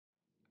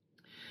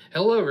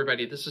Hello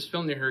everybody, this is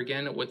FilmNerd here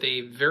again with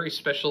a very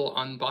special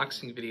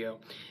unboxing video.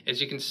 As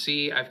you can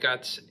see, I've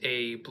got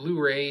a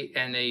Blu-ray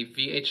and a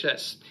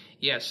VHS.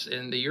 Yes,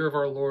 in the year of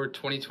our Lord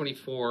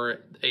 2024,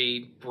 a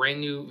brand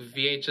new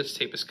VHS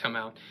tape has come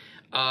out.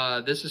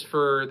 This is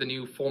for the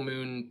new Full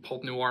Moon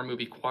Pulp Noir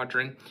movie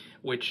Quadrant,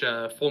 which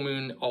Full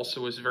Moon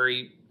also was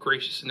very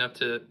gracious enough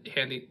to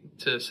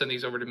send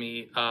these over to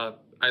me.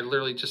 I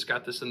literally just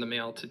got this in the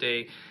mail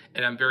today,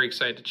 and I'm very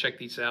excited to check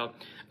these out.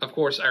 Of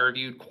course, I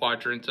reviewed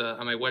Quadrant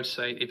on my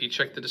website. If you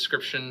check the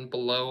description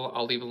below,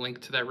 I'll leave a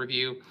link to that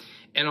review.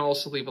 And I'll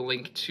also leave a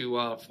link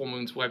to Full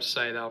Moon's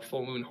website,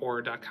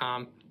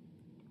 fullmoonhorror.com,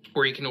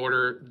 where you can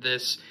order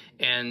this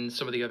and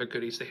some of the other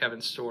goodies they have in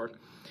store.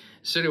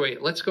 So anyway,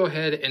 let's go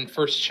ahead and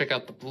first check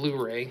out the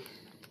Blu-ray.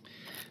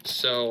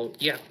 So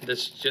yeah,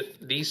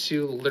 these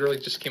two literally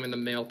just came in the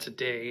mail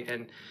today,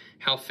 and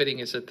how fitting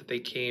is it that they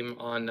came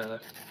on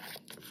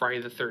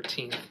Friday the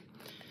 13th.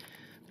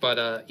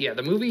 But yeah,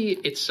 the movie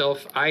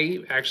itself,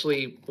 I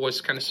actually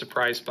was kind of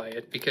surprised by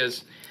it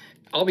because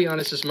I'll be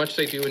honest, as much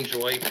as I do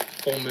enjoy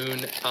Full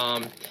Moon,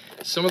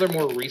 some of their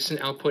more recent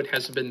output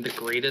hasn't been the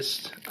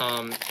greatest.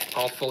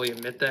 I'll fully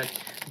admit that.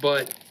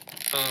 But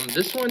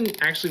this one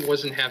actually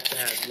wasn't half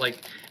bad. Like,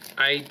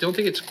 I don't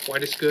think it's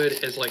quite as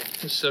good as like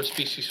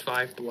Subspecies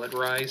 5 Blood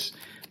Rise,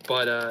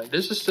 but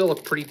this is still a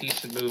pretty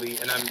decent movie,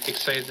 and I'm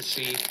excited to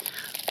see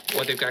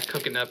what they've got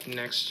cooking up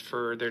next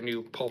for their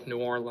new Pulp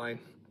Noir line.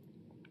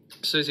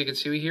 So as you can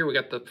see here, we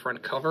got the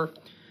front cover,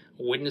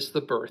 Witness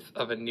the Birth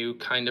of a New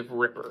Kind of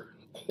Ripper,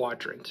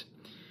 Quadrant.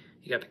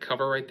 You got the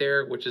cover right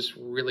there, which is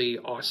really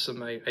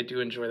awesome. I do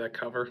enjoy that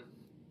cover.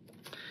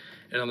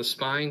 And on the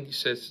spine, it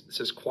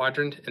says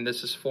Quadrant, and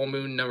this is Full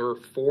Moon number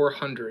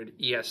 400.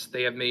 Yes,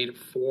 they have made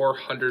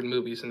 400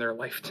 movies in their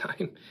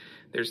lifetime.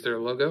 There's their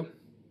logo.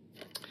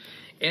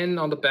 And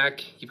on the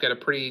back, you've got a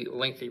pretty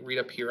lengthy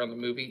read-up here on the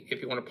movie,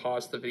 if you want to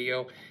pause the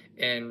video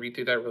and read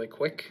through that really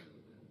quick.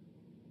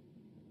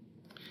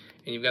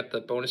 And you've got the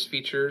bonus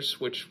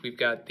features, which we've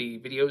got the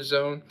video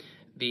zone,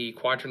 the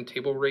Quadrant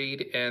table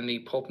raid, and the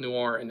Pulp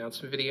Noir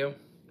announcement video.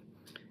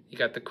 You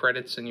got the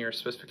credits and your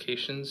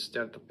specifications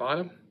down at the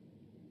bottom.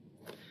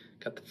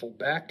 Got the full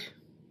back,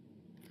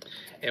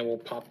 and we'll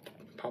pop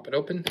it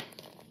open.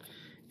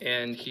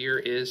 And here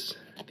is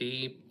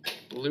the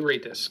Blu-ray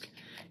disc.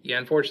 Yeah,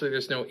 unfortunately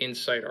there's no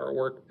inside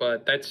artwork,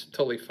 but that's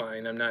totally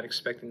fine. I'm not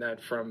expecting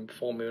that from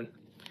Full Moon.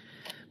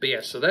 But yeah,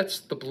 so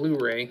that's the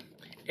Blu-ray.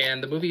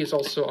 And the movie is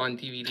also on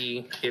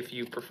DVD if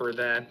you prefer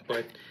that,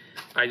 but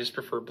I just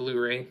prefer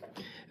Blu-ray.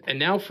 And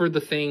now for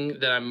the thing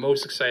that I'm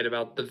most excited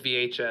about, the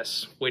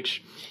VHS,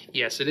 which,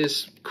 yes, it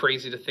is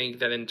crazy to think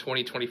that in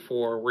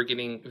 2024 we're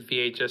getting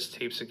VHS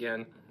tapes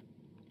again.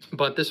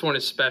 But this one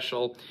is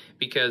special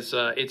because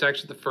it's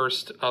actually the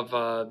first of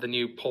the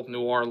new Pulp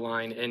Noir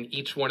line, and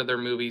each one of their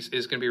movies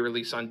is going to be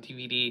released on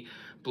DVD,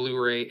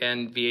 Blu-ray,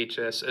 and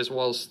VHS, as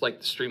well as like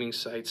the streaming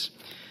sites.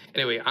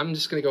 Anyway, I'm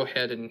just going to go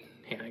ahead and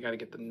I got to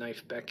get the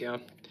knife back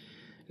out,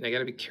 and I got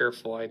to be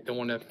careful. I don't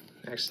want to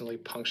accidentally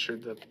puncture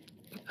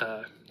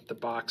the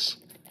box.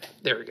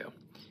 There we go.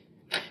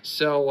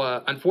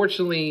 So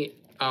unfortunately,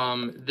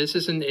 this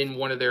isn't in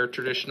one of their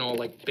traditional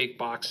like big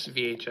box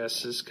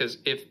VHSs, because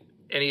if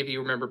any of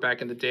you remember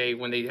back in the day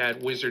when they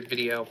had Wizard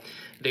Video,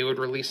 they would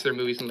release their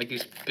movies in like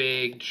these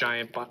big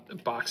giant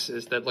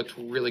boxes that looked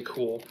really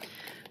cool.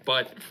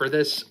 But for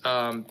this,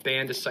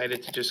 band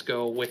decided to just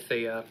go with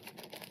the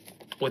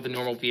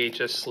normal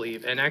VHS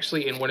sleeve. And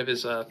actually in one of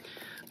his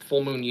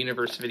Full Moon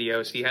Universe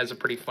videos, he has a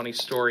pretty funny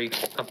story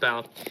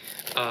about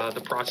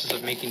the process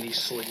of making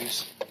these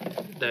sleeves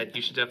that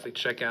you should definitely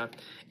check out.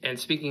 And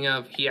speaking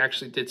of, he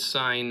actually did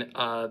sign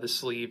the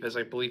sleeve, as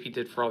I believe he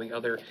did for all the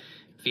other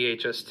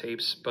VHS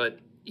tapes. But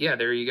yeah,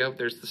 there you go.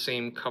 There's the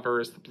same cover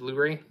as the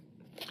Blu-ray.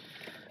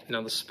 And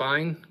on the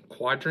spine,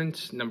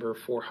 Quadrant number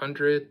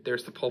 400.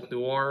 There's the Pulp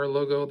Noir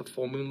logo, the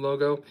Full Moon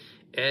logo,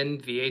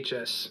 and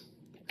VHS.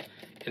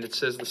 And it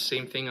says the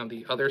same thing on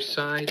the other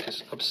side,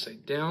 just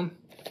upside down.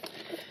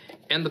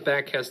 And the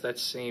back has that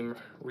same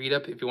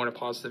read-up if you want to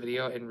pause the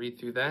video and read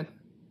through that.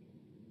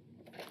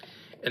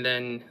 And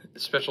then the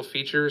special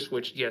features,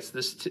 which, yes,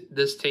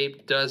 this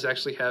tape does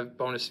actually have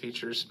bonus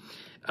features.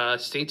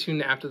 Stay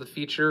tuned after the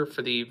feature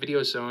for the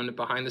video zone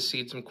behind the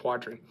scenes in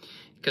Quadrant.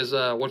 Because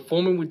what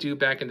Full Moon would do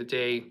back in the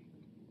day,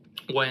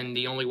 when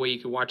the only way you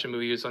could watch a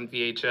movie was on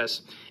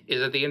VHS,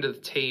 is at the end of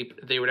the tape,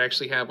 they would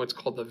actually have what's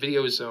called the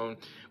video zone,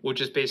 which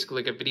is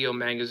basically like a video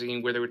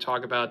magazine where they would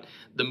talk about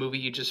the movie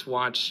you just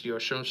watched, you know,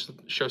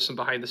 show some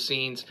behind the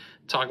scenes,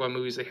 talk about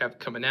movies they have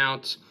coming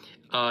out,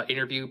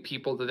 interview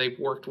people that they've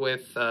worked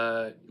with,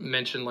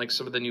 mention like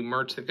some of the new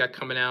merch they've got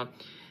coming out.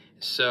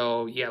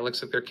 So yeah, it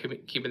looks like they're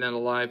keeping that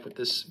alive with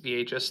this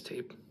VHS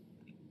tape.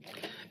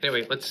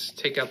 Anyway, let's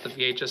take out the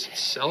VHS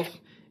itself,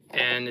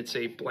 and it's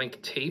a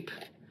blank tape,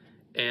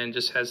 and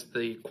just has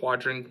the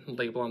Quadrant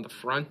label on the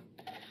front.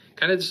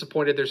 Kind of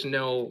disappointed there's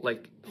no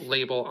like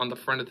label on the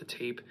front of the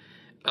tape.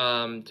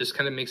 Just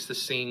kind of makes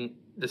this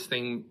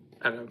thing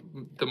I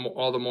don't know,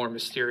 all the more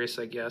mysterious,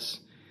 I guess.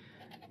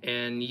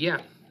 And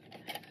yeah,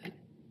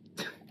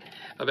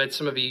 I bet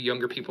some of you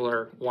younger people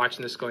are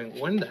watching this going,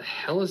 when the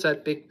hell is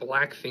that big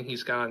black thing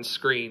he's got on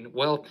screen?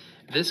 Well,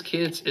 this,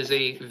 kids, is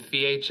a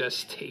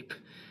VHS tape.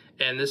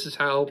 And this is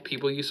how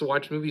people used to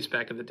watch movies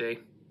back in the day.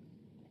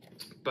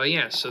 But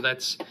yeah, so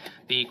that's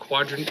the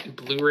Quadrant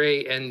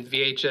Blu-ray and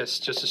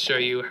VHS, just to show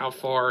you how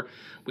far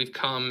we've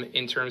come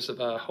in terms of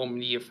home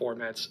media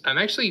formats. I'm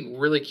actually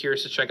really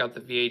curious to check out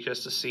the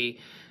VHS to see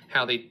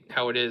how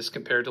it is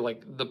compared to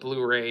like the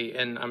Blu-ray,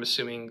 and I'm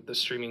assuming the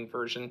streaming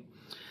version.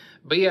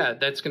 But yeah,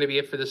 that's going to be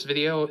it for this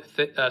video.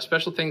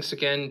 Special thanks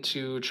again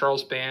to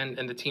Charles Band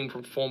and the team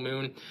from Full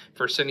Moon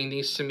for sending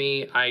these to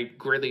me. I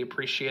greatly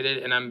appreciate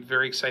it, and I'm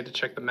very excited to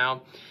check them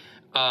out.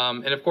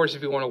 And of course,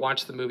 if you want to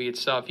watch the movie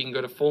itself, you can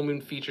go to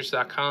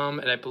fullmoonfeatures.com,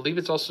 and I believe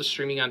it's also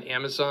streaming on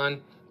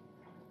Amazon.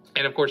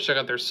 And of course, check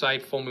out their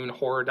site,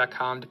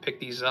 fullmoonhorror.com, to pick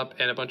these up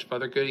and a bunch of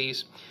other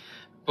goodies.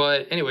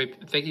 But anyway,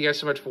 thank you guys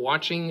so much for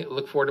watching.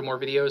 Look forward to more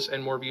videos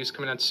and more reviews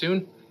coming out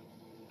soon.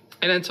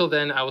 And until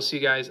then, I will see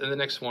you guys in the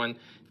next one.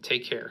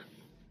 Take care.